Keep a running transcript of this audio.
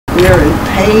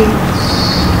paid.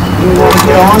 You want to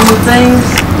get on with things?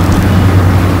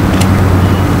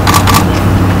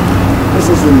 This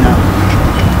is enough.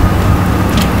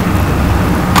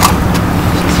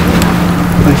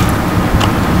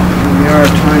 We are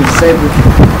trying to save the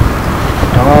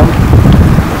dog.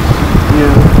 You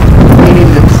know, meaning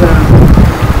that's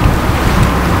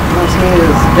wants me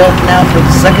is death now for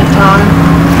the second time.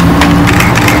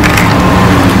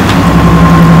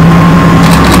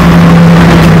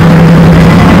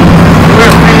 We're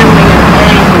a family in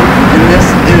pain, and this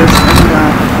is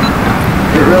enough.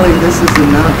 This is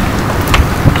enough.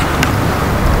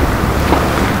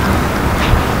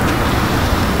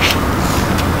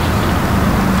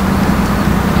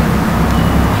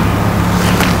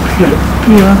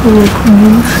 Diablo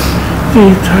claims the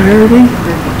entirety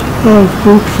of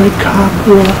groups like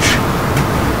Cockroach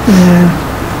and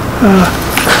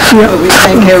but we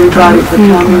thank everybody for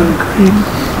coming.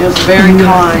 It was very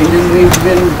kind, and we've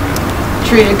been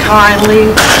treated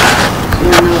kindly.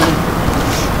 And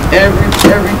every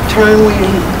turn we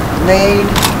made,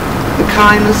 the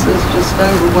kindness is just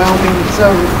overwhelming. It's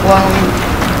overflowing.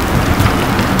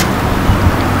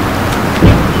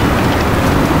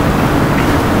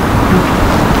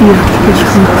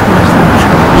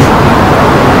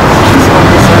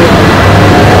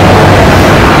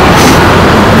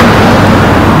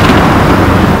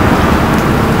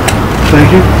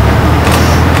 Thank you.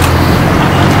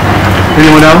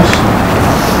 Anyone else?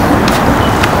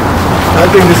 I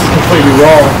think this is completely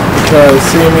wrong because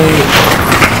Sammy,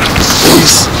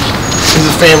 he's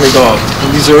a family dog.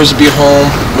 He deserves to be home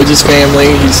with his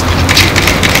family.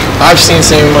 I've seen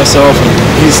Sammy myself, and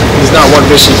he's not one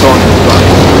vicious dog to anybody.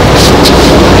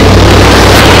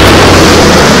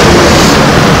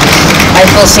 I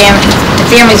feel the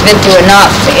family's been through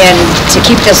enough, and to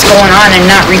keep this going on and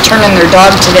not returning their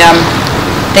dog to them,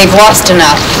 they've lost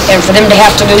enough. And for them to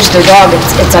have to lose their dog,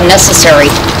 it's unnecessary.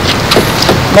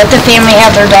 Let the family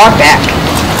have their dog back.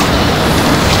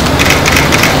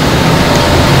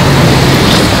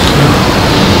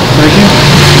 Thank you.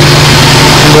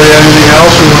 Anybody have anything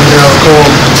else we want to get out of cold?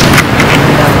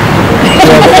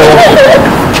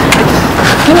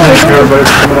 Thank you, everybody,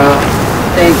 for coming out.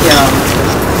 Thank you.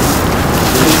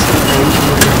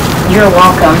 You're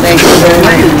welcome. Thank you very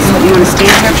much. You want to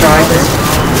stand here, drive it?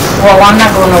 Well, I'm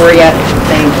not going nowhere yet.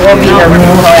 We'll be here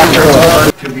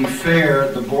after. To be fair,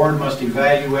 the board must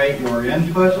evaluate your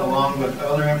input along with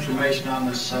other information on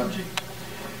this subject.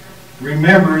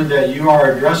 Remember that you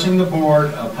are addressing the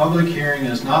board. A public hearing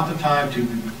is not the time to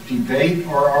debate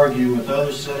or argue with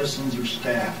other citizens or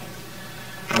staff.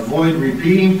 Avoid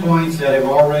repeating points that have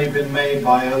already been made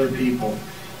by other people.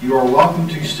 You are welcome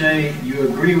to say you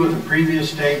agree with the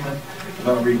previous statement,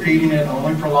 but repeating it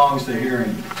only prolongs the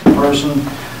hearing. Person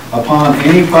upon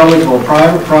any public or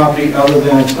private property other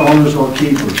than its owners or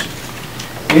keepers.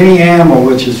 Any animal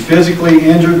which is physically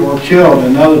injured or killed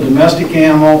another domestic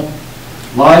animal,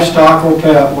 livestock, or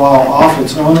pet while off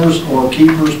its owner's or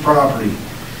keeper's property.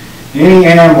 Any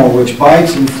animal which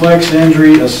bites, inflicts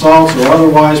injury, assaults, or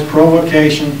otherwise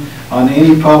provocation on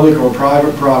any public or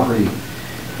private property.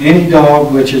 Any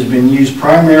dog which has been used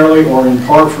primarily or in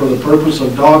part for the purpose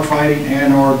of dog fighting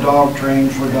and or dog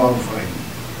trained for dog fighting.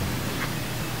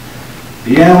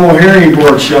 The Animal Hearing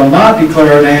Board shall not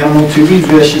declare an animal to be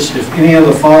vicious if any of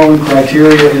the following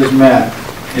criteria is met.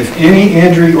 If any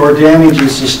injury or damage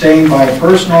is sustained by a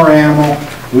person or animal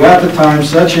who at the time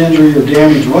such injury or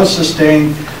damage was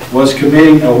sustained was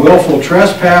committing a willful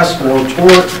trespass or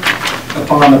tort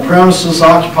upon the premises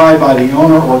occupied by the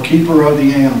owner or keeper of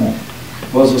the animal,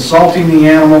 was assaulting the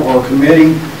animal or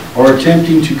committing or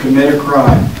attempting to commit a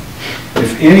crime.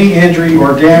 If any injury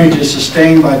or damage is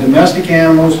sustained by domestic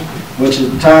animals, which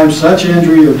at the time such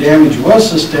injury or damage was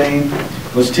sustained,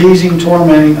 was teasing,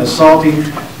 tormenting, assaulting,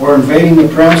 or invading the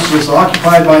premises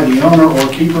occupied by the owner or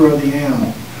keeper of the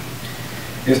animal.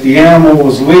 If the animal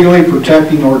was legally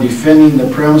protecting or defending the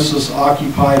premises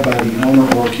occupied by the owner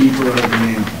or keeper of the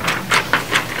animal.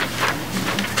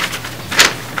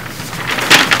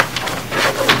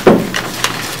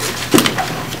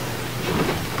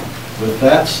 With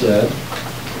that said,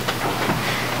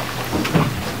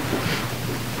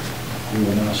 we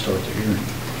will now start the hearing.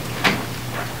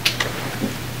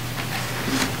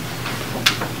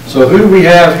 So who do we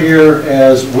have here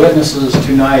as witnesses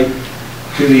tonight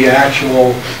to the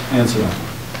actual incident?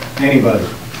 Anybody?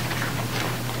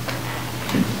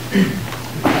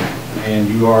 And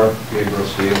you are? Gabriel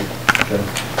Steele. Okay.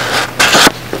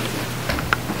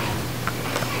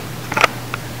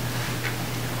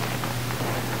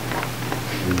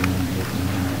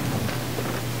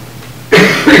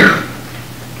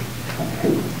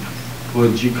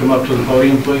 Would you come up to the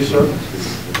podium, please, sir?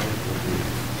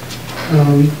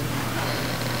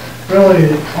 Really,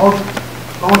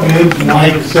 all Gabe and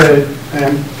Mike said,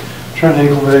 and Trent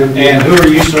Hinkleman. And who are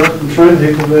you, sir? I'm Trent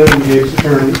Hinkleman, and Gabe's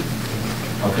attorney.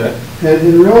 Okay.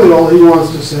 And really all he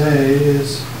wants to say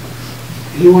is,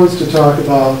 he wants to talk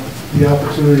about the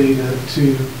opportunity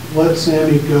to let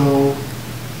Sammy go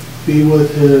be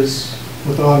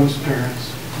with Autumn's parents.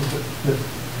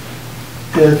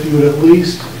 If you would at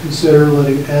least consider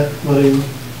letting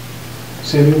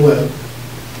Sammy live,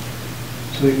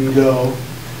 so he can go.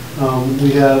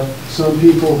 We have some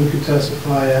people who can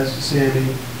testify as to Sammy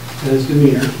and his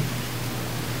demeanor.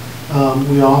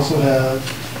 We also have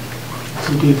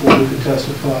some people who can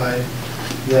testify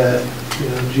that,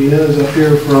 Gina is up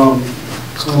here from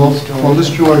Columbus,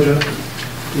 Georgia,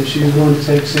 and she's going to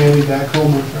take Sammy back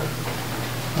home with her.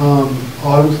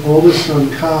 Autumn's oldest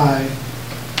son, Kai,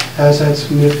 has had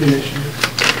significant issues.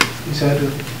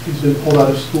 He's been pulled out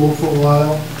of school for a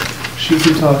while. She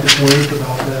can talk at length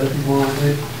about that if you want.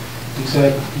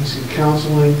 He's in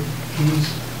counseling.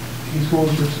 He's going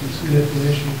through some significant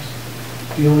issues,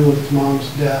 dealing with his mom's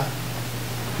death.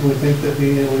 And we think that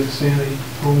being able to get Sammy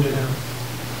home to him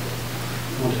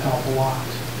would help a lot.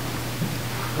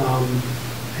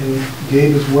 And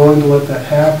Gabe is willing to let that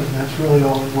happen. That's really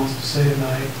all he wants to say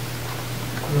tonight.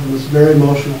 It's very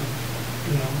emotional,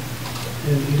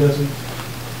 and he doesn't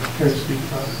care to speak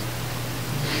about it.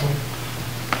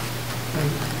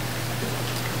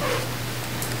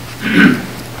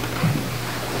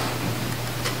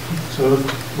 So,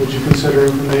 would you consider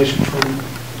information from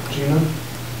Gina?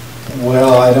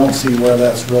 Well, I don't see where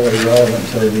that's really relevant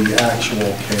to the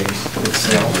actual case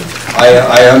itself.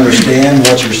 I understand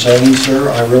what you're saying, sir,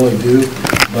 I really do,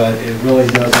 but it really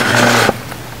doesn't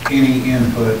have any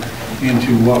input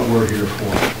into what we're here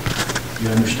for. You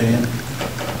understand?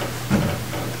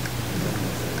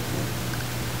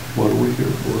 What are we here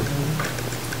for?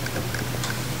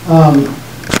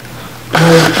 We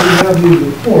have these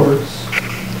reports,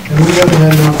 and we haven't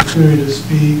had an opportunity to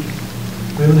speak.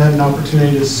 We haven't had an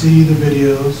opportunity to see the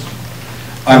videos.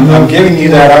 I'm giving you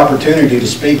that opportunity to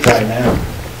speak right now.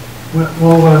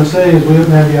 Well, what I'm saying is we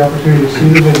haven't had the opportunity to see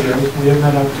the videos. We haven't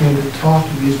had an opportunity to talk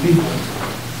to these people.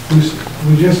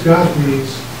 We just got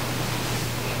these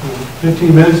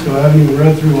 15 minutes ago. I haven't even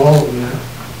read through all of them yet.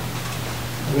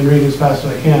 I've been reading as fast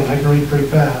as I can. I can read pretty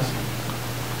fast.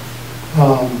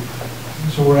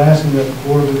 So we're asking that the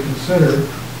board would consider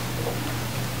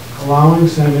allowing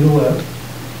Sammy to live.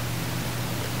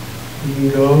 You can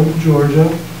go to Georgia.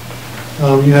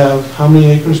 You have, how many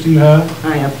acres do you have?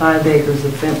 I have 5 acres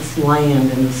of fenced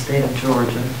land in the state of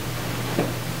Georgia.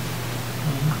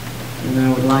 And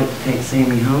I would like to take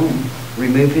Sammy home,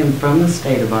 remove him from the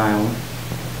state of Iowa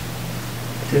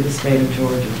to the state of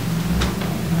Georgia.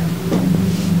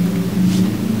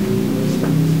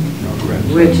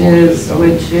 Which is a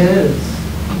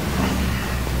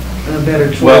better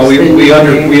choice. Well,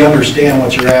 we understand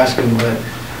what you're asking, but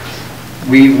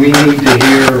we need to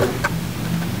hear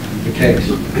the case.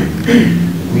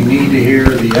 We need to hear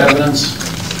the evidence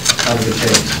of the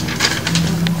case.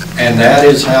 And that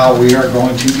is how we are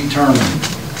going to determine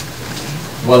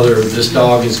whether this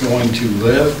dog is going to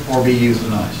live or be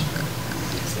euthanized.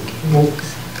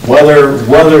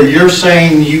 Whether you're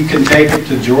saying you can take it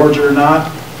to Georgia or not.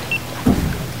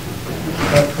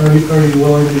 Are you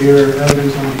willing to hear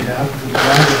evidence on behalf of the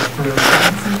dog for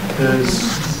his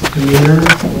demeanor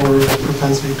or his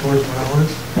propensity towards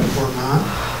violence or not?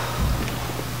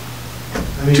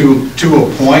 I mean, to a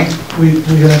point. We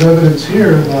have evidence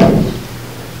here about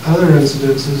other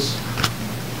incidences.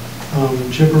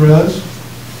 Chipperez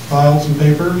filed some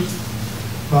papers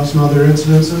about some other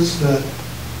incidences that,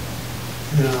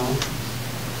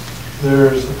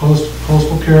 there's a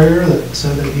postal carrier that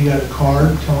said that he got a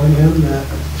card telling him that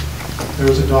there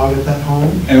was a dog at that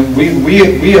home. And we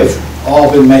have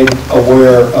all been made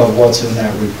aware of what's in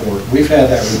that report. We've had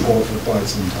that report for quite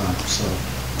some time, so.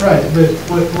 Right, but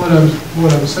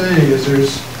what I'm saying is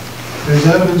there's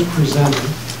evidence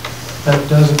presented that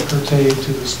doesn't pertain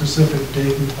to the specific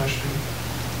date in question.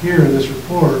 Here in this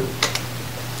report,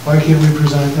 why can't we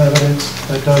present evidence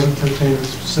that doesn't pertain to the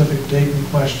specific date in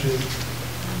question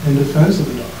in defense of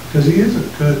the dog? Because he is a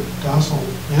good, docile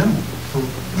animal, from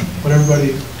what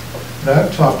everybody that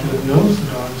I've talked to that knows the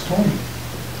dog has told me.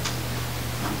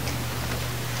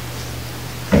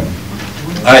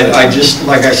 I just,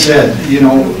 like I said,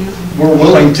 we're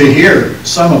willing to hear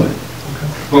some of it,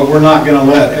 but we're not going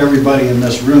to let everybody in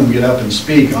this room get up and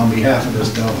speak on behalf of this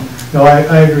dog. No,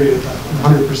 I agree with that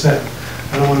 100%.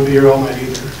 I don't want to be here all night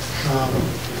either.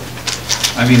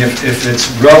 I mean, if it's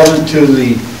relevant to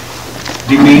the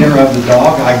demeanor of the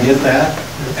dog, I get that,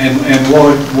 and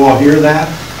we'll hear that,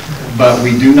 but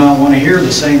we do not want to hear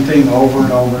the same thing over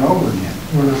and over and over again.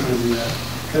 We're not going to do that.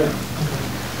 Okay.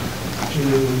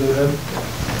 Gina, you wanna go ahead?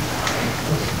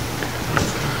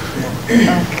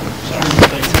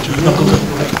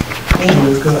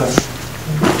 Go ahead.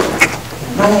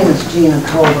 My name is Gina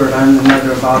Colbert. I'm the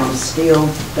mother of Autumn Steele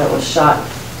that was shot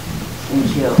and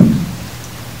killed.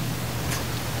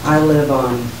 I live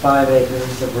on 5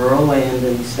 acres of rural land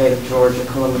in the state of Georgia,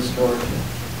 Columbus, Georgia.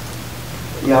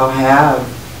 Y'all have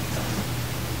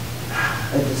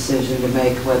a decision to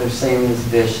make whether Sammy is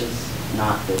vicious,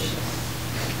 not vicious.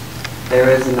 There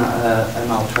is an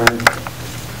alternative.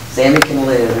 Sammy can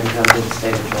live and come to the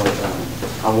state of Georgia.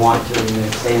 I want to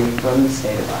remove Sammy from the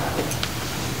state of Iowa.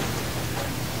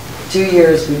 2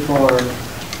 years before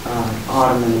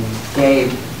Autumn and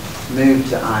Gabe moved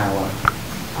to Iowa,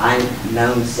 I've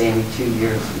known Sammy 2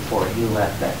 years before he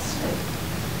left that state.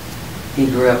 He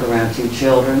grew up around 2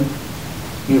 children.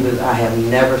 I have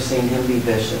never seen him be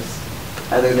vicious,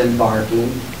 other than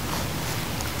barking.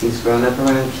 He's grown up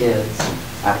around kids.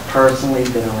 I've personally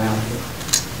been around him.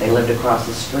 They lived across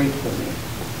the street from me.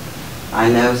 I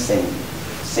know Sammy.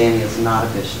 Sammy is not a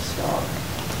vicious dog.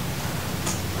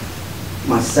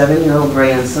 My 7-year-old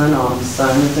grandson, Autumn's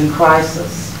son, is in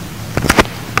crisis,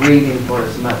 grieving for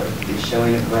his mother. He's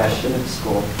showing aggression at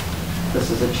school. This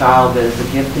is a child that is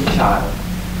a gifted child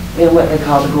in what they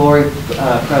call the Glory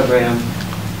program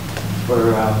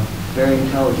for very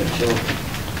intelligent children.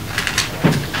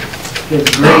 His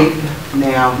grief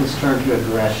now has turned to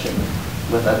aggression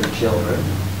with other children.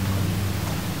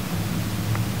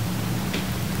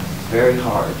 It's very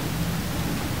hard.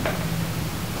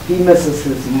 He misses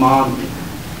his mommy.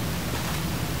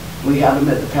 We have him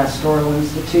at the Pastoral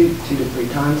Institute 2 to 3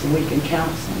 times a week in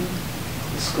counseling.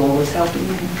 The school is helping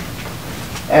him.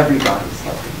 Everybody's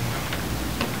helping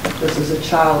him. This is a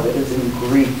child that is in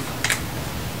grief.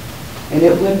 And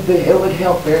it would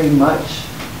help very much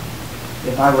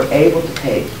if I were able to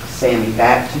take Sammy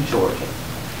back to Georgia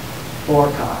for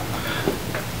Kyle.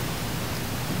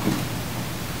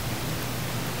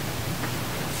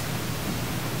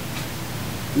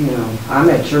 You know, I'm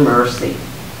at your mercy.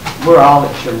 We're all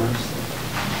at your mercy.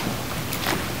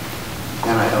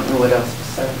 And I don't know what else to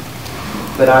say.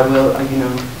 But I will, you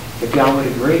know, if y'all would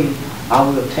agree, I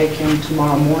will take him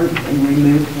tomorrow morning and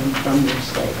remove him from your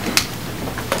state.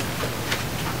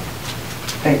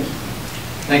 Thank you.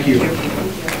 Thank you.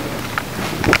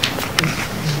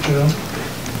 Joe?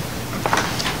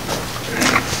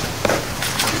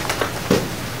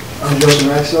 I'm Joseph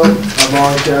Maxwell. I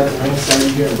volunteer at the Rain Society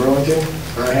here in Burlington.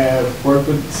 I have worked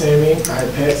with Sammy. I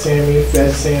have pet Sammy,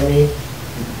 fed Sammy.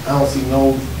 I don't see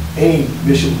any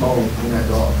vicious bone in that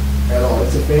dog at all.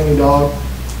 It's a family dog.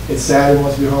 It's sad he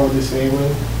wants to be home with his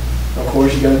family. Of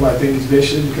course, you guys might think he's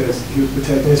vicious because he was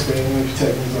protecting his family and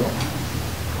protecting his own.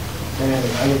 And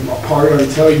I mean, my party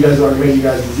already tell you guys already made you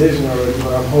guys' decision already,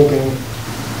 but I'm hoping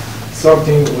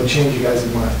something will change you guys'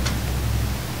 mind.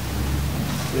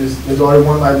 There's already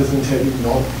one life that's going to take you.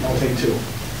 Don't take 2.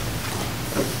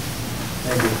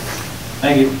 Thank you.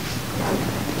 Thank you.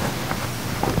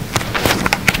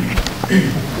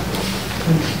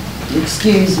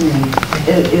 Excuse me.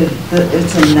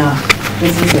 It's enough.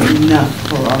 This is enough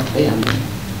for our family.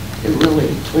 It really,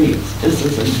 please, this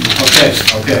is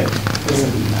enough. Okay. This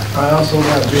is enough. I also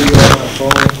have video on my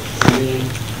phone, me,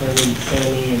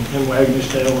 Sammy, and him wagging his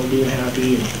tail and being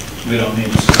happy. We don't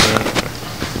need to see that.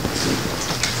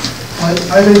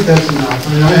 I think that's enough. I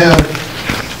mean,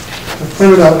 I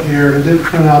printed out here, it didn't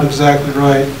print out exactly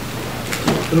right,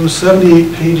 but it was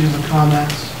 78 pages of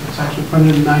comments. It's actually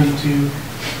printed in 92,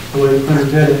 the way the printer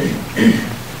did it.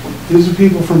 These are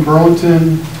people from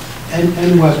Burlington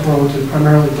and West Burlington,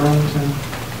 primarily Burlington,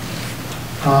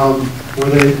 where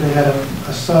they had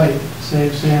a site,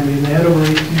 Save Sammy, and they had over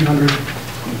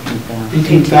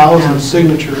 18,000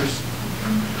 signatures.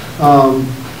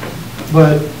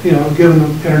 But, you know, given the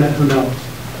internet, who knows?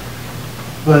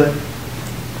 But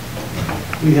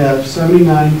we have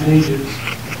 79 pages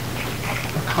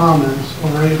of comments,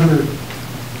 over 800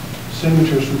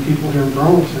 signatures from people here in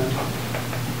Burlington.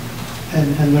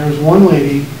 And there's one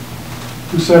lady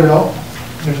who said it all.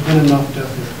 There's been enough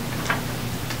death here.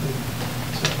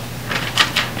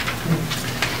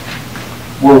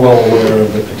 We're well aware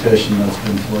of the petition that's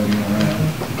been floating around.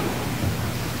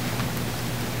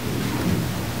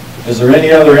 Is there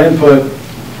any other input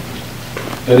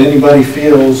that anybody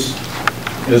feels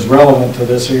is relevant to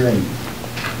this hearing?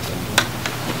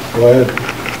 Go ahead.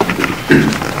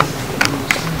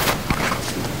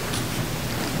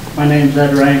 My name's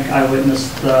Ed Rank. I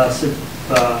witnessed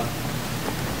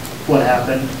what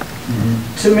happened.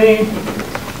 To me,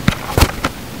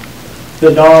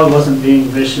 the dog wasn't being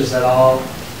vicious at all.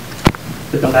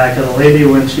 The back of the lady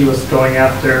when she was going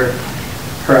after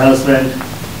her husband.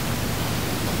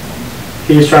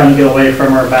 He was trying to get away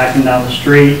from her, backing down the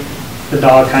street. The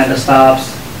dog kind of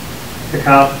stops. The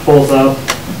cop pulls up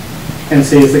and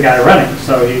sees the guy running.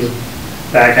 So he's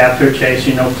back after chase,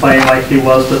 playing like he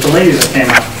was with the lady that came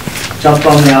up. Jumped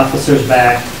on the officer's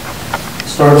back,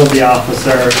 startled the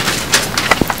officer,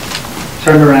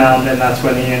 turned around, and that's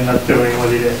when he ended up doing what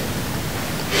he did.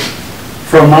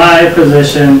 From my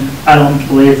position, I don't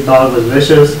believe the dog was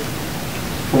vicious.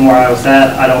 From where I was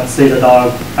at, I didn't see the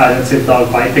dog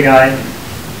bite the guy.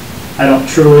 I don't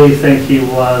truly think he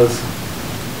was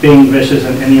being vicious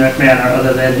in any manner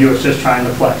other than he was just trying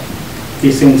to play.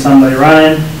 He seen somebody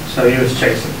running, so he was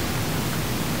chasing.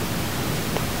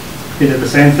 He did the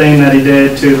same thing that he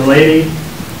did to the lady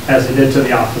as he did to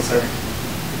the officer.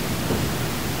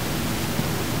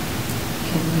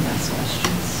 Can we ask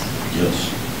questions? Yes.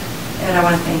 And I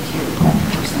want to thank you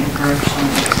personally for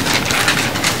showing us.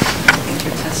 I think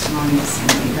your testimony is going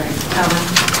to be very compelling.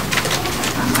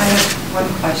 I have one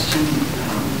question.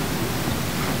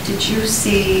 Did you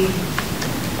see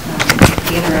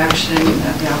the interaction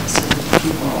of the officer with the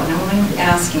people? And I'm only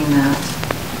asking that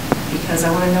because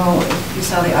I want to know if you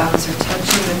saw the officer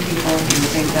touching the people, do you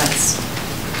think that's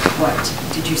what?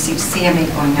 Did you see Sammy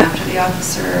going after the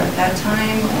officer at that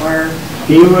time, or?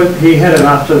 He headed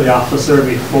after the officer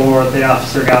before the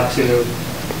officer got to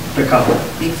the couple.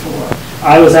 Before?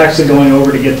 I was actually going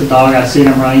over to get the dog. I seen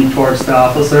him running towards the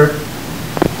officer,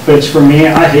 which for me,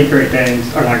 I hate Great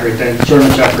Danes, or not Great Danes,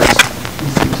 German Shepherds.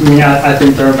 To me, I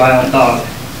think they're a violent dog,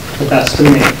 but that's to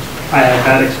me. I had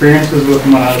bad experiences with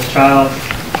them when I was a child,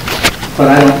 but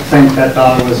I don't think that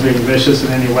dog was being vicious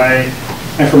in any way.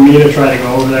 And for me to try to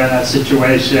go over there in that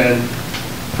situation,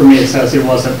 for me it says he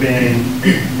wasn't being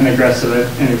an aggressive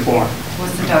in any form.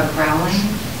 Was the dog growling?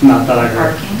 Not that I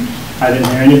heard. Barking? I didn't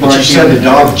hear any barking. But you said the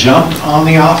dog jumped on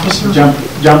the officer?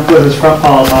 Jumped with his front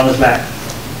paws on his back.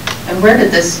 And where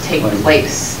did this take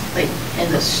place? Like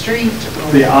in the street?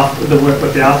 Or? With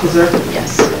the officer?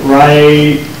 Yes.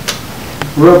 Right,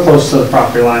 real close to the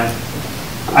property line.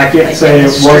 I can't Like say it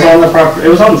was on the property, it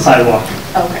was on the sidewalk.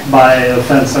 Okay. By the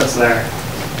fence that's there.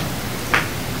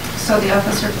 So the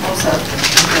officer pulls up and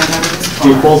goes out of his car.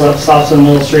 He pulls up, stops in the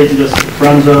middle of the street and just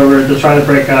runs over to try to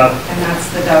break up And that's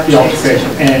the dog the chase.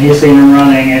 altercation. And he seen him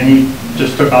running and he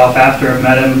just took off after him,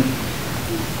 met him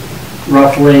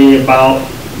roughly about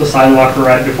the sidewalk or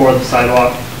right before the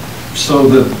sidewalk. So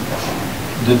the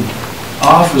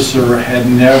officer had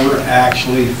never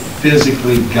actually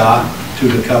physically got to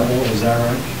the couple, is that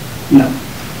right? No.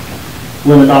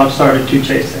 When the dog started to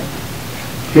chase him.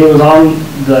 He was on,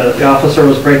 the officer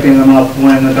was breaking them up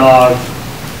when the dog,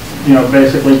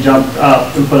 basically jumped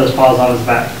up and put his paws on his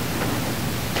back.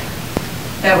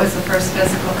 That was the first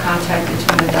physical contact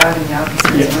between the dog and the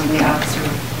officer, Yes. when the officer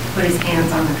put his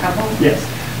hands on the couple? Yes.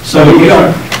 So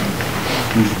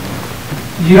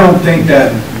you don't think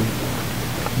that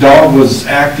dog was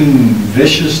acting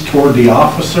vicious toward the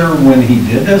officer when he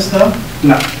did this though?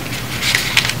 No.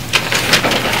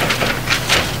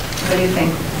 What do you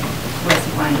think? Was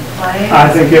he wanting to play?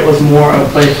 I think it was more of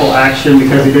playful action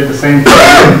because he did the same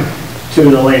thing to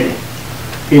the lady.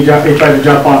 He tried to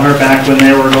jump on her back when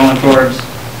they were going towards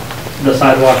the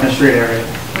sidewalk in the street area.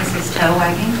 Was his tail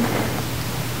wagging?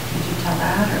 Did you tell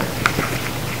that, or?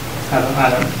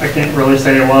 I can't really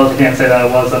say it was. I can't say that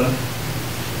it wasn't.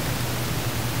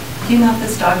 Do you know if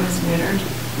this dog is neutered?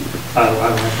 I don't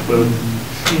have a clue.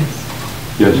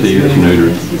 Yes, he is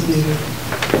neutered. He's neutered.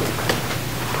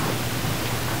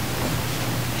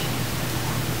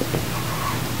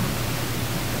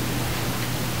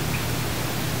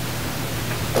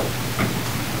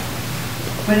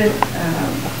 What did,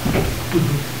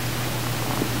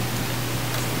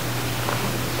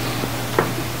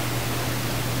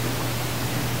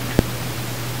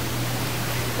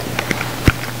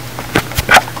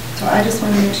 so I just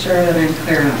want to make sure that I'm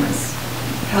clear on this.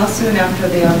 How soon after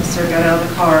the officer got out of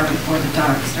the car before the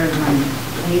dog started running?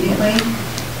 Immediately?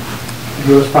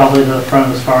 He was probably to the front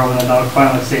of his car when the dog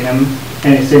finally seen him,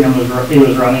 and he seen him he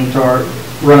was running,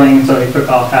 so he took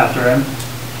off after him.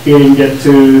 He didn't get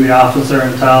to the officer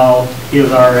until he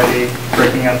was already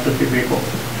breaking up the two people.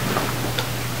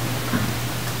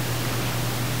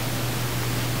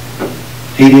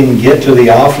 He didn't get to the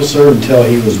officer until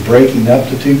he was breaking up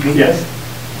the two people? Yes.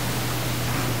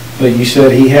 But you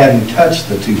said he hadn't touched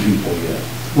the two people yet.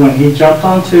 When he jumped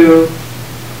onto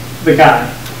the guy,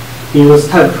 he was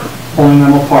pulling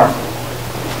them apart.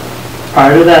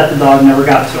 Prior to that, the dog never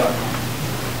got to him.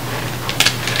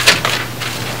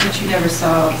 But you never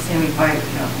saw Sammy bite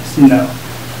the officer? No.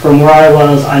 From where I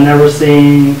was, I never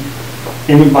seen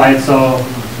any bites, so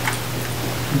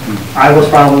I was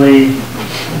probably,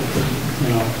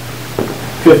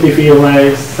 50 feet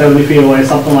away, 70 feet away,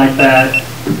 something like that.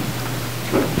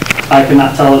 I could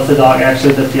not tell if the dog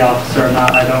actually bit the officer or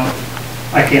not.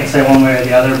 I can't say one way or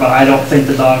the other, but I don't think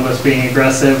the dog was being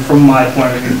aggressive from my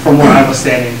point of view, from where I was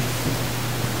standing.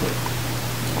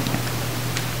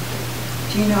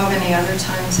 Do you know of any other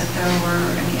times that there were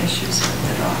any issues with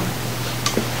the dog?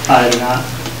 I do not.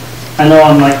 I know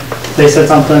they said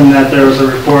something that there was a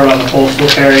report on the postal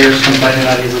carriers complaining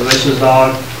that he's a vicious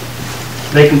dog.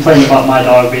 They complain about my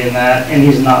dog being that, and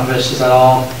he's not vicious at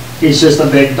all. He's just a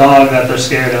big dog that they're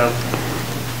scared of.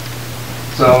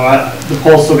 So the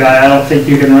postal guy, I don't think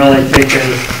you can really take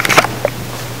his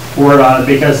word on it,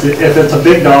 because if it's a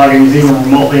big dog and he's even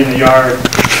remotely in the yard,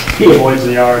 he avoids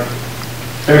the yard.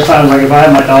 There's times like if I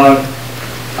have my dog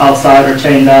outside or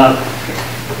chained up,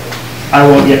 I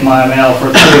won't get my mail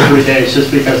for 2 or 3 days just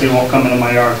because he won't come into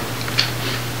my yard.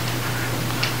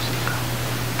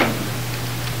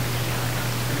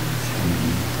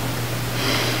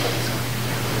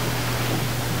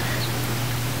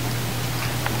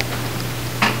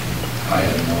 I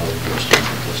have no other questions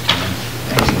at this time.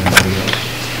 Thank you, anybody else?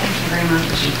 Thank you very much.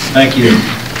 Thank you.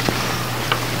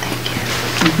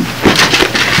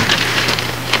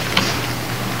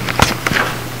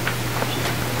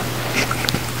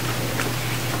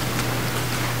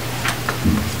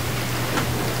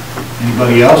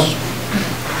 Anybody else?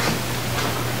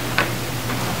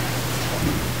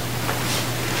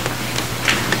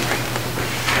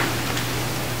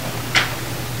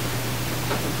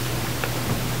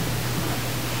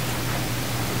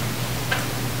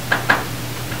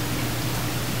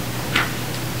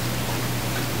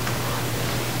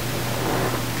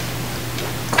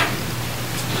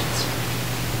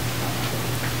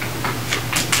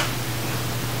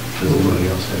 Does anybody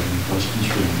else have any questions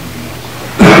for anybody else?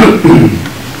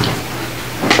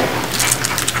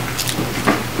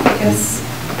 Yes.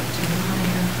 Do you want to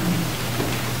hear from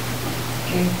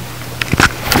Gabe?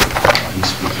 He's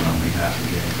speaking on behalf of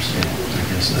Gabe, so I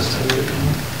guess that's it.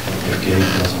 If Gabe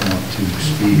doesn't want to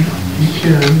speak on You this.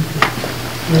 can.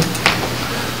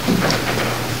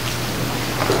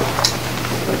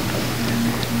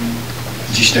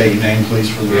 Could you state your name, please,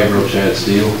 for the record?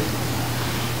 Steele.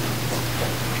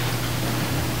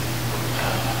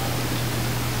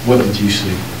 What did you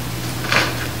see?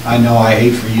 I know I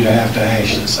hate for you to have to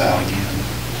hash this out again.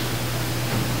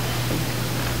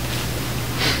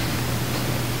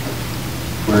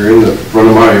 We're in the front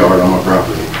of my yard on my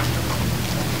property,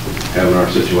 having our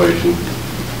situation,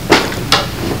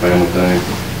 family thing.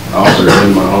 Officers have been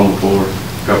in my home before,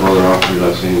 a couple other officers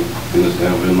I've seen in this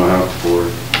town have been in my house before.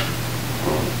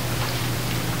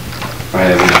 I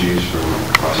have issues from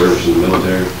my service in the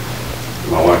military.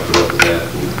 My wife put up with that,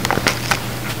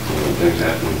 and things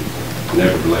happen in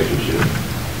every relationship.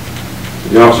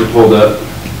 The officer pulled up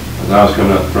as I was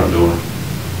coming out the front door.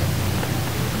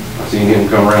 I seen him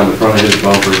come around the front of his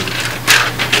bumper,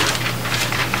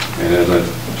 and as I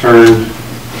turned,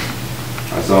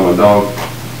 I saw my dog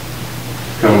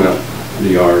coming up the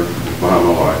yard behind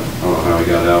my wife. I don't know how he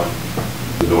got out.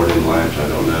 The door didn't latch, I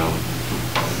don't know.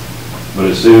 But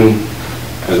as soon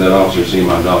as that officer seen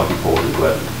my dog, he pulled his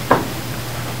weapon.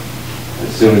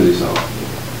 As soon as he saw it.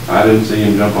 I didn't see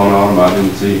him jump on him. I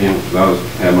didn't see him, because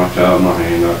I had my child in my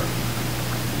hand. I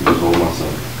just holding my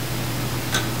son.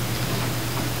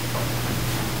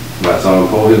 But I saw him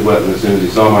pull his weapon. As soon as he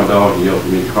saw my dog, he yelled for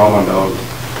me to call my dog.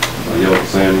 I yelled at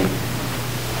Sammy.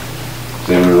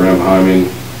 Sammy went around behind me.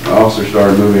 The officer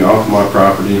started moving off my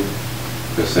property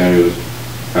because Sammy was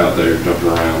out there jumping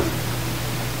around.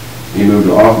 He moved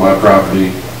off my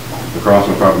property, across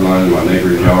my property line in my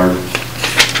neighbor's yard,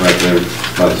 right there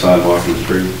by the sidewalk in the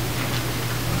street.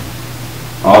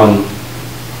 Autumn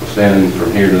was standing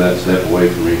from here to that step away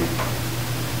from me,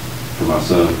 from my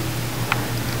son.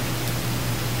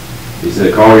 He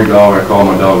said, "Call your dog." I called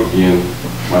my dog again.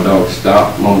 My dog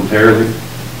stopped momentarily.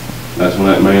 That's when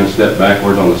that man stepped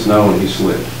backwards on the snow and he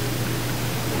slipped.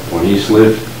 When he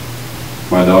slipped,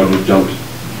 my dog just jumped.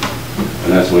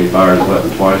 And that's when he fired his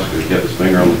weapon twice because he kept his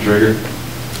finger on the trigger.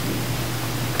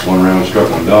 One round struck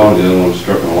my dog, the other one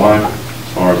struck my wife.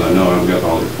 As far as I know, I haven't got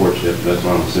all the reports yet, but that's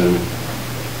what I'm assuming.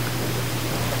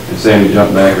 And Sammy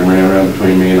jumped back and ran around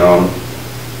between me and Autumn.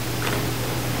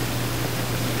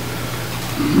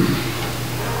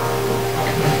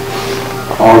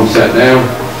 Autumn sat down.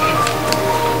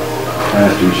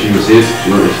 After she was hit, she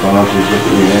didn't respond. She was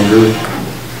looking at me angrily.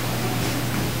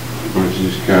 And she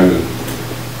just kind of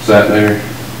sat there.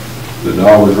 The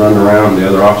dog was running around, the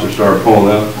other officer started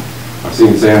pulling up. I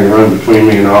seen Sammy run between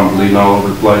me and I'm bleeding all over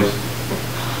the place.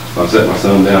 So I set my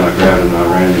son down, I grabbed him, and I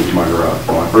ran into my garage.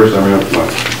 Well, first I ran up to my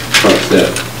front step.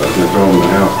 I was going to throw him in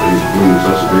the house, but he was bleeding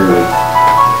so severely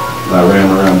that I ran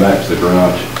around back to the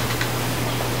garage.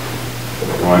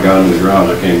 When I got him in the garage,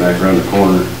 I came back around the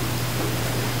corner,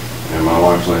 and my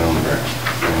wife's laying on the ground.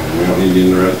 And we don't need to get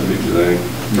into the rest of it because that ain't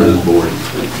for this board.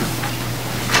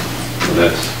 But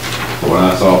that's what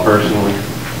I saw personally.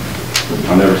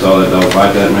 I never saw that dog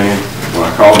bite that man. When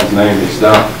I called his name, he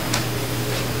stopped.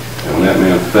 And when that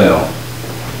man fell,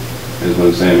 is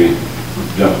when Sammy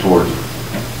jumped towards him.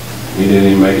 He didn't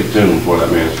even make it to him before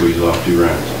that man squeezed off 2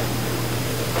 rounds.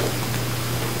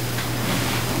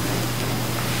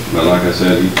 But like I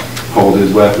said, he pulled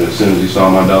his weapon as soon as he saw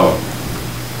my dog.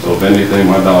 So if anything,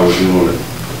 my dog was doing it.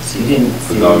 So you didn't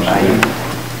see The dog him bite him?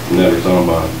 never saw him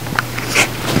bite him.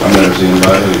 I've never seen him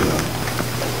bite anybody.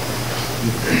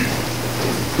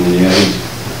 And yeah, he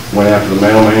went after the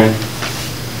mailman.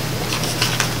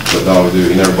 What dogs do,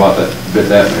 he never bit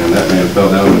that man. That man fell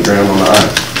down on the ground on the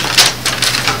ice.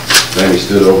 Sammy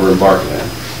stood over and barked at him.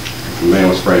 The man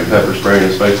was spraying pepper spray in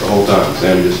his face the whole time.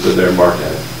 Sammy just stood there and barked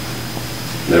at him.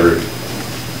 Never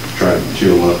tried to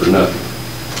chew him up or nothing.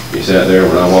 He sat there.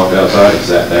 When I walked outside, he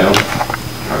sat down.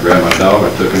 I grabbed my dog, I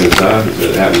took him inside. He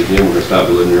said, "It happened again, we're going to stop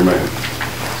delivering your mail."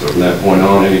 So from that point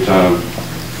on, anytime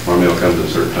my mail comes at a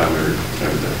certain time every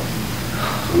day.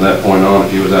 From that point on,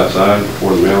 if he was outside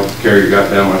before the mail carrier got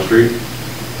down my street,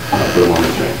 I put him on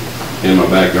the chain. In my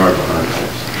backyard behind the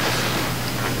fence.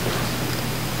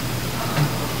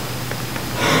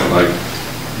 Like,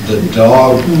 The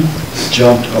dog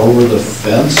jumped over the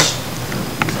fence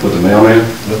with the mailman?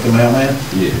 with the mailman?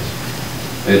 Yes.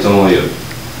 It's only the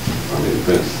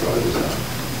fence is probably just not.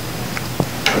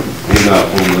 He's not a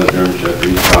full-blood German Shepherd,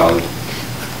 he's solid,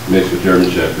 mixed with German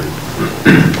Shepherd.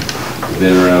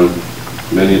 Been around,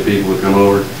 many people would come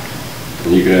over,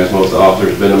 and you can ask most of the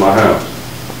officers been in my house.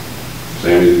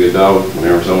 Sammy's a good dog.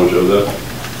 Whenever someone shows up,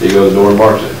 he goes to the door and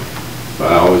barks at him.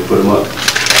 But I always put him up.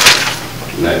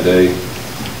 And that day,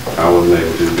 I wasn't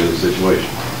able to because of the situation.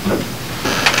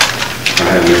 I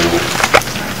had no.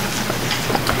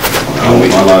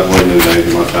 My life wasn't in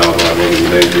danger. My child's life wasn't in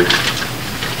danger.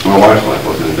 My wife's life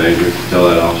wasn't in danger until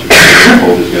that officer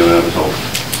pulled his gun out of his holster.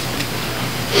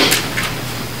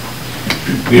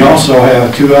 We also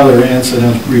have 2 other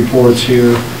incident reports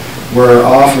here where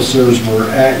officers were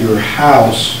at your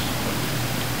house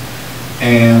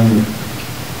and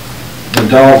the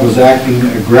dog was acting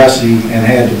aggressive and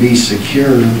had to be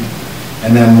secured.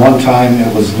 And then one time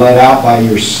it was let out by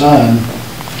your son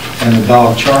and the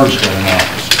dog charged at an officer.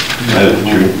 That is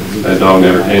true. That dog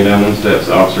never came down them steps.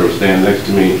 The officer was standing next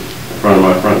to me in front of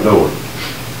my front door.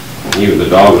 The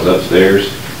dog was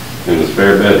upstairs in the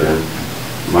spare bedroom.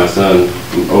 My son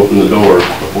opened the door.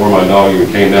 Before my dog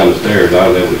even came down the stairs, I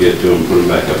was able to get to him and put him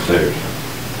back upstairs.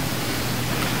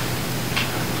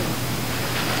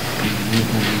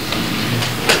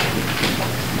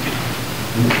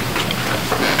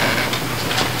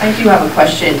 I do have a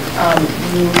question.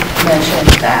 You mentioned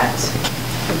that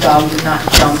the dog did not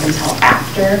jump until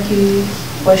after he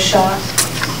was shot.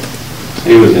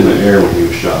 He was in the air when he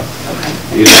was shot. Okay.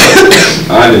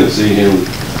 I didn't see him,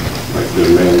 like the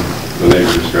man, the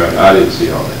neighbor described, I didn't see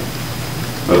all that.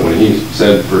 But when he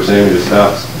said for Sammy to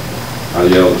stop, I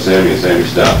yelled at Sammy and Sammy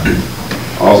stopped.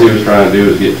 All he was trying to do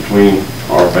was get between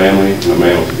our family and the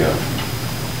man with the gun.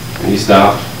 And he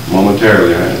stopped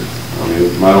momentarily.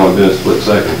 It might have only been a split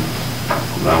second.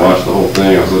 But I watched the whole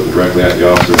thing. I was looking directly at the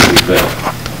officer and he fell.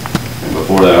 And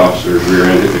before that officer's rear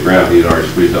end hit the ground, he had already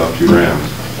squeezed off 2 rounds.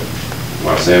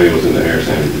 While Sammy was in the air,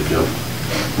 Sammy just jumped.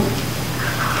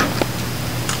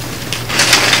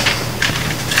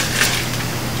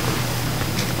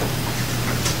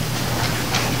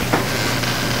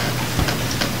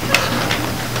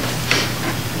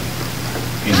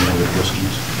 Any other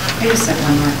questions? I just have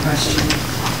one more question.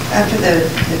 After the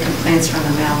complaints from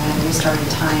the mailman, we started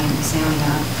tying Sammy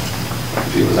up.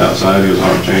 If he was outside, he was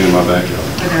on a chain in my backyard.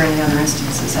 Were there any other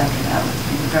instances after that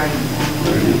regarding the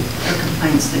mailman or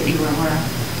complaints that you were aware of?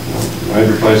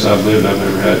 Every place I've lived, I've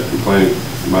never had a complaint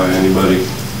by anybody.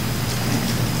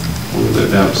 When we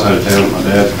lived outside of town at my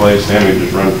dad's place, Sammy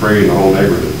just run free in the whole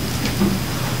neighborhood.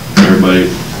 Everybody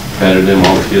petted him,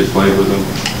 all the kids played with him.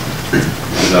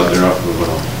 He was out there off of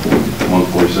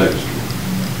 146th Street.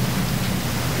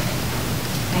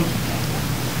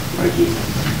 Thank you.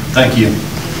 Thank you. Thank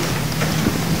you.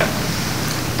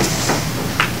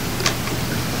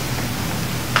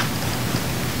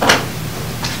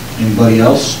 Anybody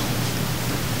else?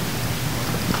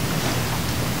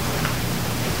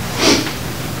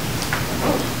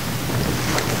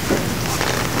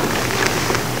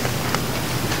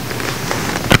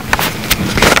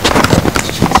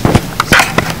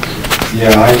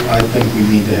 Yeah, I think we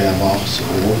need to have Officer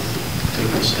Wolf take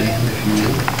a stand if you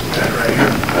will. That right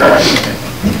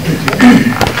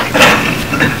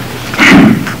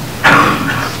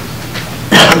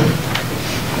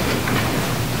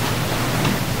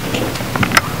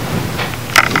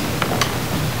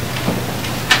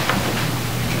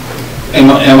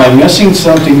Am I missing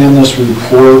something in this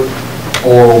report,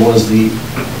 or was the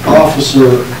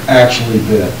officer actually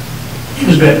bit? He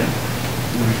was bitten.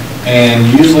 And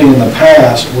usually in the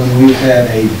past, when we've had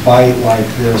a bite like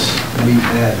this, we've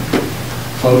had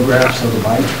photographs of the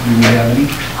bite. Do you have any?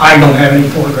 I don't have any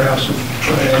photographs of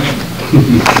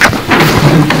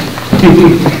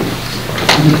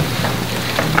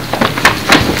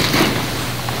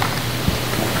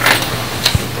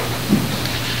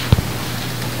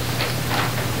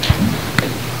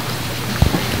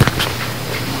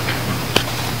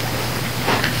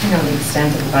You know the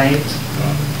extent of the bite?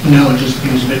 No, just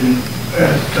he was bitten in the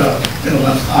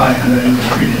left thigh and then he was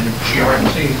treated at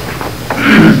GRNC.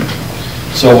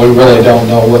 So we really don't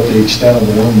know what the extent of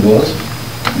the wound was?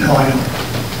 No, I don't.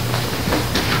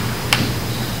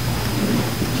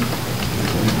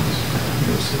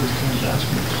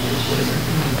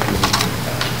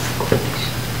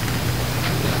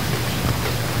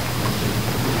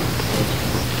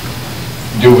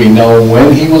 Do we know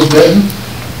when he was bitten?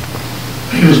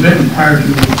 He was bitten prior to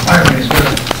his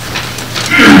birth.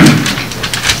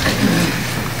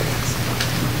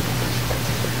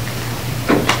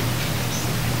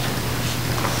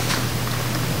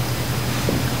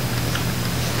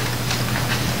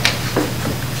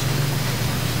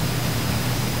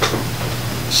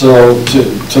 So to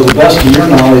the best of your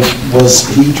knowledge, was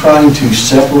he trying to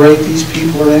separate these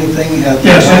people or anything at the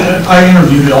Yes, time? I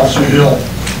interviewed Officer Hill.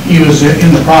 He was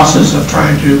in the process of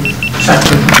trying to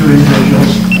separate the two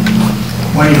individuals.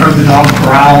 When he heard the dog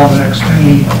growl, the next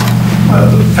thing he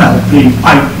felt the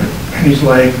bite in his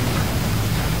leg.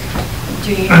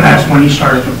 And that's when he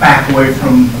started to back away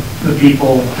from the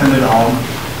people and the dog.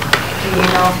 Do you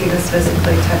know if he was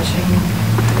physically touching them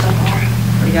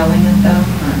or yelling at them?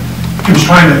 Or? He was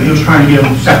trying to get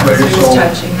them separated. So he was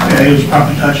touching them? Yeah, he was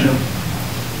probably touching them.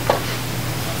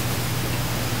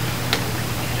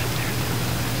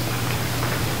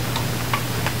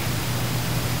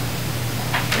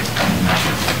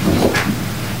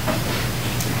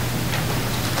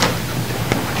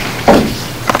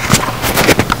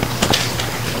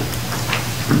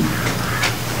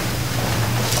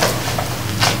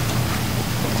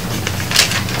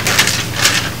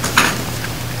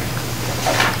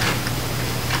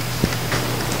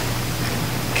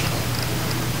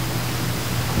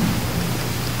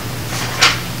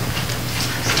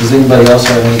 Does anybody else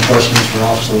have any questions for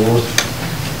Officer Worth?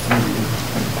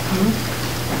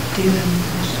 Do you have any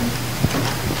questions?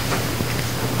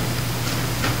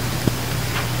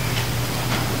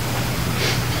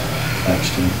 Thanks,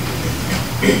 Tim.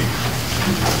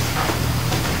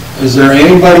 Is there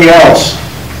anybody else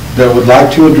that would like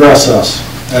to address us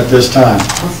at this time?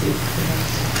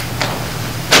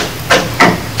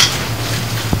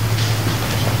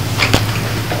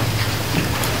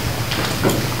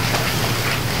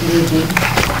 Good evening.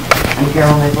 I'm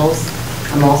Carol Nichols.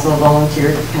 I'm also a volunteer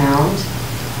at the Pound,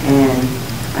 and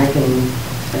I can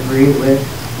agree with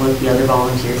what the other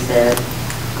volunteer said.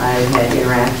 I've had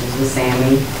interactions with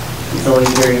Sammy. He's always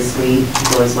very sweet.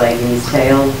 He's always wagging his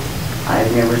tail.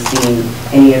 I've never seen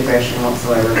any aggression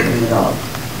whatsoever from the dog.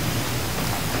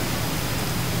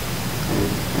 And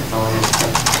that's all I have to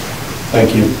say.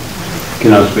 Thank you.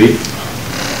 Can I speak?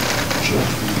 Sure.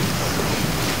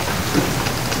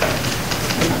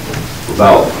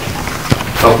 About a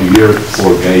couple of years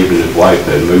before Gabe and his wife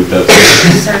had moved up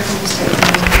here,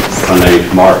 my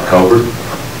name's Mark Covert.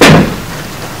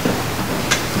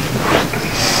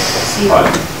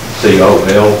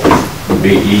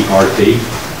 C-O-L-V-E-R-T.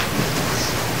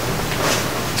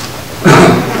 A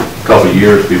couple of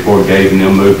years before Gabe and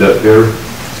them moved up here,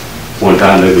 one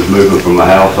time they was moving from a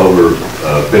house over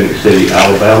Phoenix City,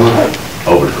 Alabama,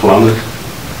 over to Columbus.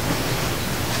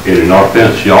 In our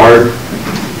fenced yard,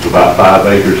 it's about 5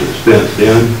 acres that's fenced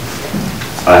in.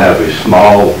 I have a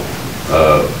small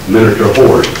miniature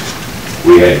horse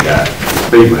we had got,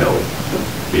 female,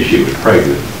 and she was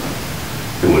pregnant.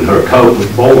 And when her colt was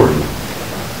born,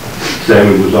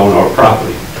 Sammy was on our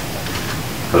property.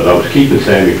 Because I was keeping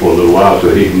Sammy for a little while so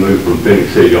he could move from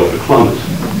Phoenix City over to Columbus.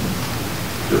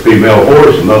 The female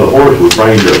horse, the mother horse, would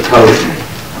bring the colt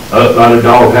up by the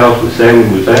doghouse where Sammy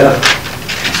was at,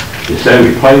 and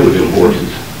Sammy played with them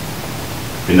horses.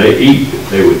 And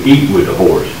they would eat with the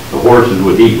horse. The horses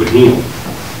would eat with him.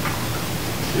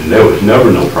 And there was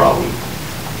never no problem.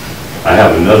 I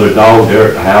have another dog there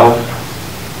at the house.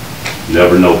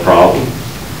 never no problem.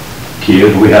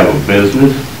 Kids, we have a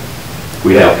business.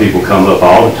 We have people coming up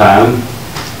all the time.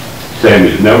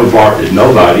 Sammy's never barked at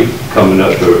nobody coming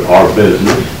up to our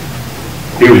business.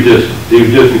 He was just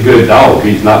a good dog.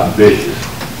 He's not vicious.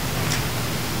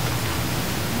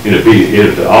 And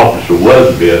if the officer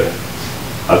was bit,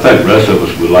 I think the rest of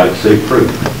us would like to see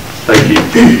proof. Thank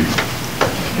you.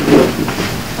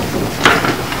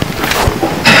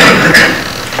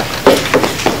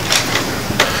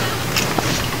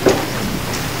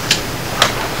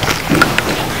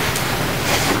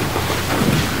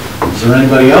 Is there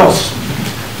anybody else?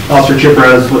 Officer Chip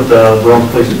Rose with the Verona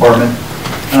Police Department.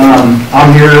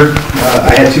 I'm here,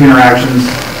 I had 2 interactions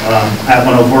at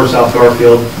 104 South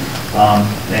Garfield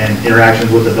and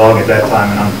interactions with the dog at that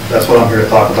time, and that's what I'm here to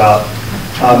talk about.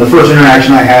 The first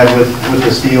interaction I had with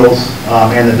the Steeles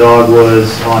and the dog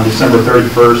was on December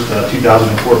 31st,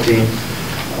 2014.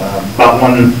 About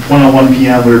 1:01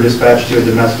 p.m. we were dispatched to a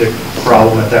domestic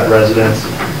problem at that residence.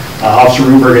 Officer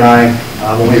Ruberg and I,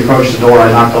 when we approached the door,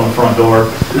 I knocked on the front door,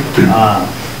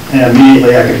 and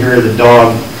immediately I could hear the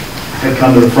dog had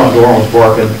come to the front door and was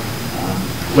barking,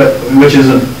 which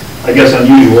isn't, I guess,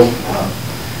 unusual.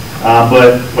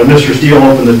 But when Mr. Steele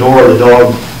opened the door, the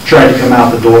dog tried to come out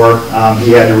the door.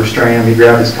 He had to restrain him. He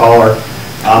grabbed his collar,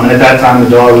 and at that time the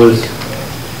dog was,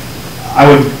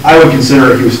 I would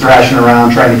consider he was thrashing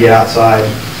around trying to get outside.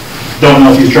 Don't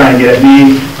know if he was trying to get at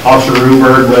me, Officer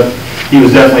Ruberg, but he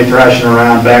was definitely thrashing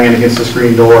around, banging against the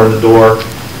screen door and the door.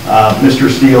 Mr.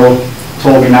 Steele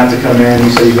told me not to come in. He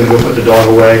said he's going to go put the dog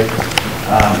away.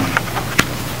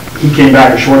 He came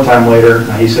back a short time later.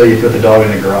 He said he put the dog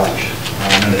in the garage.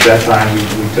 And at that time,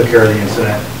 we took care of the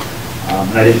incident.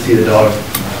 And I didn't see the dog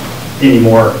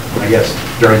anymore, I guess,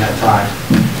 during that time.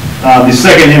 The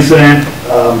second incident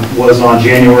was on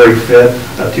January 5th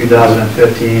of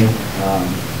 2015.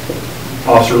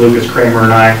 Officer Lucas Kramer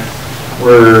and I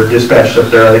were dispatched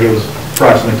up there. I think it was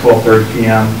approximately 12:30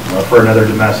 p.m. For another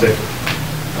domestic.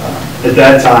 At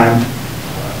that time,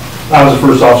 I was the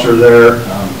first officer there,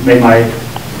 made my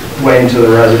way into the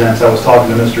residence. I was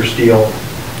talking to Mr. Steele.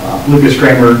 Lucas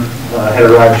Kramer had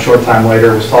arrived a short time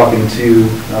later, was talking to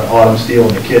Autumn Steele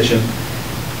in the kitchen.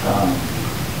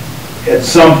 At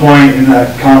some point in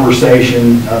that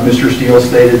conversation, Mr. Steele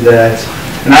stated that,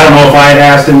 and I don't know if I had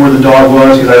asked him where the dog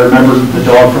was, because I remember the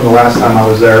dog from the last time I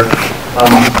was there.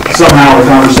 Somehow the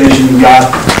conversation we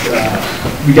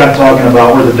got talking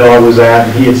about where the dog was at,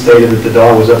 and he had stated that the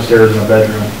dog was upstairs in the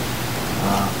bedroom.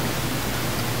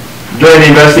 During the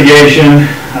investigation,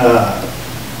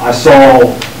 I saw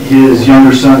his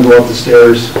younger son go up the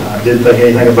stairs. Didn't think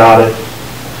anything about it.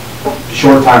 A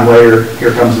short time later,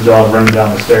 here comes the dog running down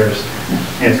the stairs.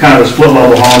 And it's kind of a split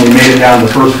level home. He made it down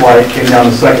the first flight, came down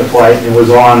the second flight, and was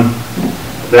on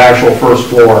the actual first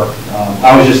floor.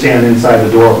 I was just standing inside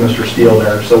the door with Mr. Steele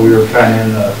there, so we were kind of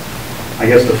in the, I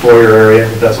guess, the foyer area,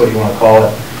 if that's what you want to call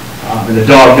it. And the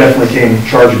dog definitely came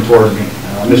charging towards me.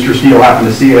 Mr. Steele happened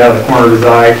to see it out of the corner of his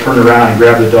eye, turned around and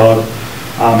grabbed the dog,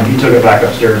 and he took it back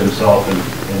upstairs himself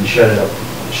and shut it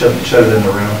in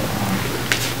the room.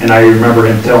 And I remember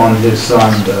him telling his son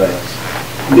to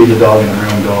leave the dog in the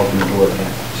room and go open the door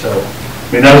again. So, I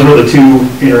mean, those were the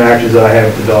 2 interactions that I had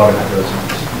with the dog in that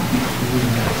residence.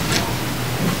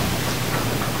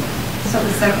 So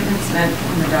the second incident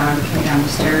when the dog came down the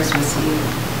stairs, was he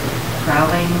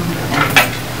growling?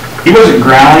 He wasn't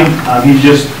growling.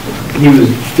 He was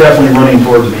definitely running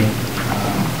towards me.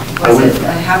 Was it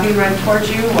a heavy run towards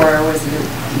you, or was it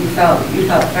you felt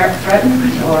threatened,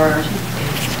 or?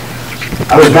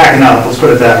 I was backing up. Let's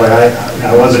put it that way.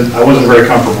 I wasn't very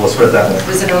comfortable. Let's put it that way.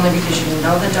 Was it only because you didn't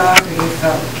know the dog, or you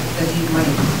felt that he might?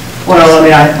 Well, I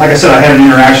mean, like I said, I had an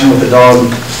interaction with the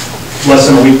dog less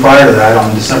than a week prior to that on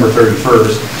December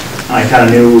 31st. And I kind of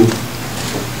knew,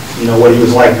 what he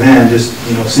was like then, just,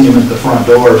 seeing him at the front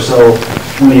door. So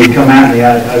when he had come at me,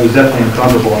 I was definitely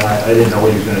uncomfortable, and I didn't know what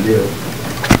he was going to do.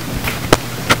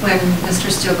 When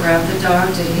Mr. Steele grabbed the dog,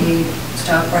 did he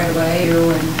stop right away?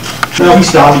 No, he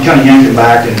stopped. He kind of yanked him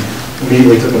back and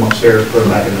immediately took him upstairs, put him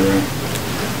back in the room.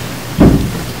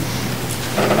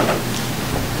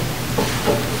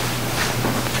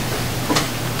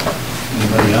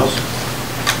 Anybody else?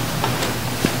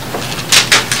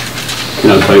 Can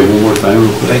I say one more thing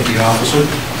real quick? Thank you, officer.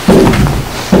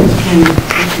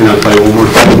 Can I say one more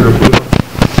thing real quick?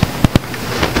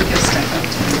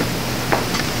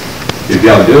 If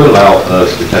y'all do allow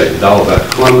us to take the dog back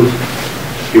to Columbus,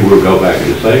 he will go back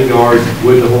in the same yard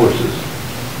with the horses.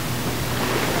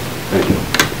 Thank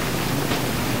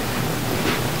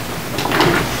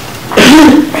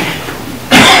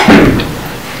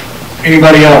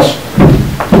Anybody else?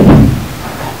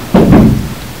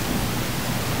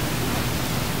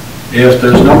 If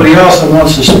there's nobody else that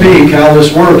wants to speak, how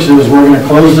this works is we're going to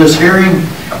close this hearing.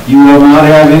 You will not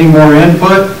have any more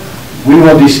input. We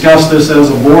will discuss this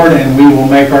as a board and we will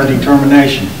make our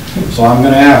determination. So I'm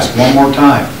going to ask one more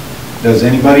time, does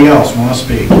anybody else want to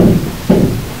speak?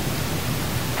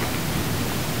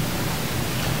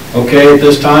 Okay, at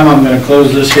this time I'm going to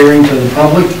close this hearing to the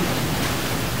public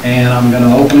and I'm going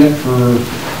to open it for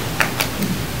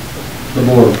the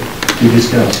board to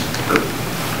discuss.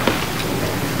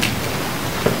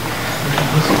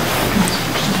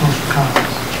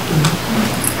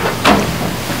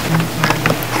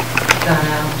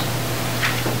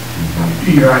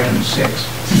 Your item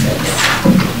 6.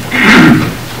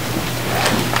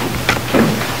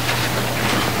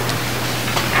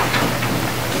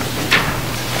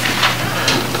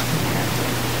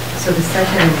 So the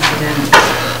second incident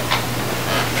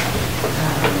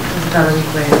was about a week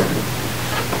later.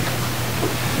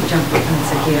 He jumped the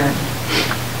fence again.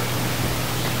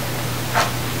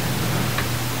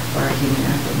 Barking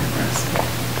at the Nebraska.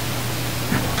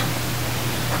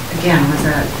 Again, was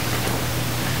that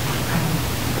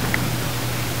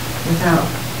without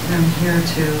them here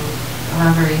to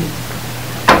elaborate?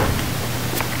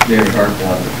 Very hard to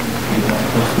have people on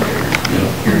post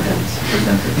here to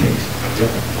present their case.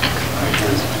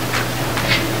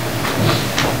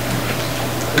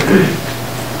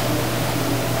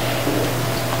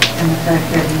 And the fact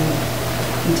that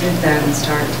he did that and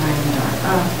started tying the dog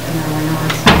up, and there were no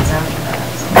incidents after that.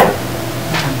 So,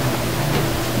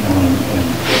 And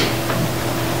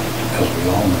as we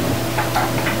all know,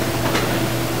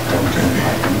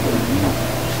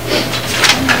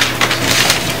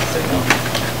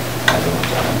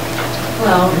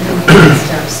 well, and then you take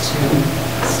steps to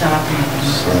stop anything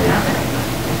from happening.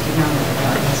 If you know that the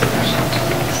dog has aggression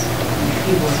towards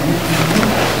people and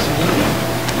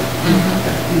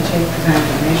you take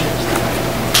preventative measures.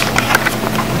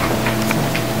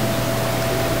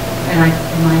 And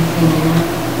in my opinion,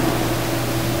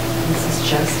 this is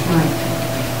just my opinion.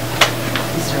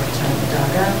 He started tying the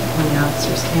dog up. When the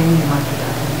officers came, he locked the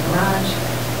dog in the garage.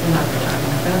 He locked the dog in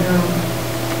the bedroom.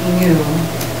 He knew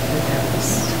that there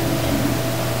was...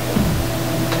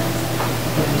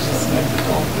 Just make the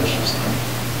dog vicious.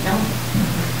 No.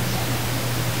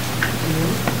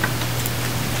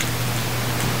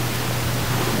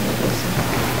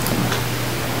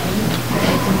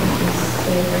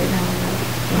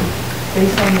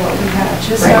 Based on what we have,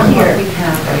 Just right on here. what we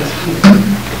have right here.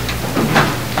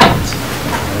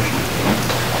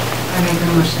 I make a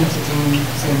motion to deem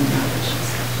Sam vicious.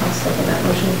 I'll second that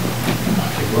motion.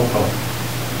 Take roll call.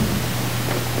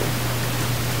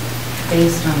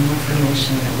 Based on the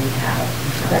information that we have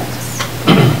in front of us.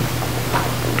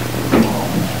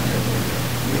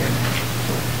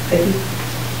 Becky?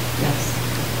 Yes.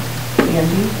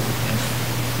 Andy?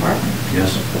 Mark?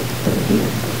 Yes.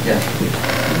 Yes.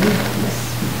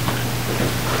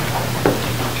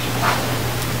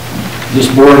 This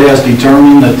board has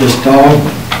determined that this dog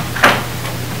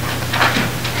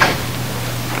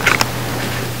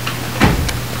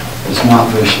is not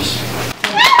vicious.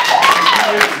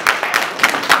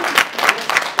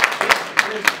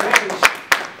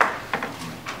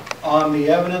 On the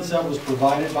evidence that was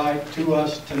provided to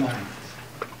us tonight.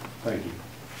 Thank you.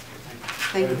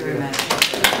 Thank you very much.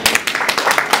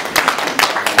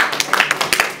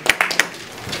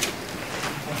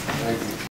 Thank you.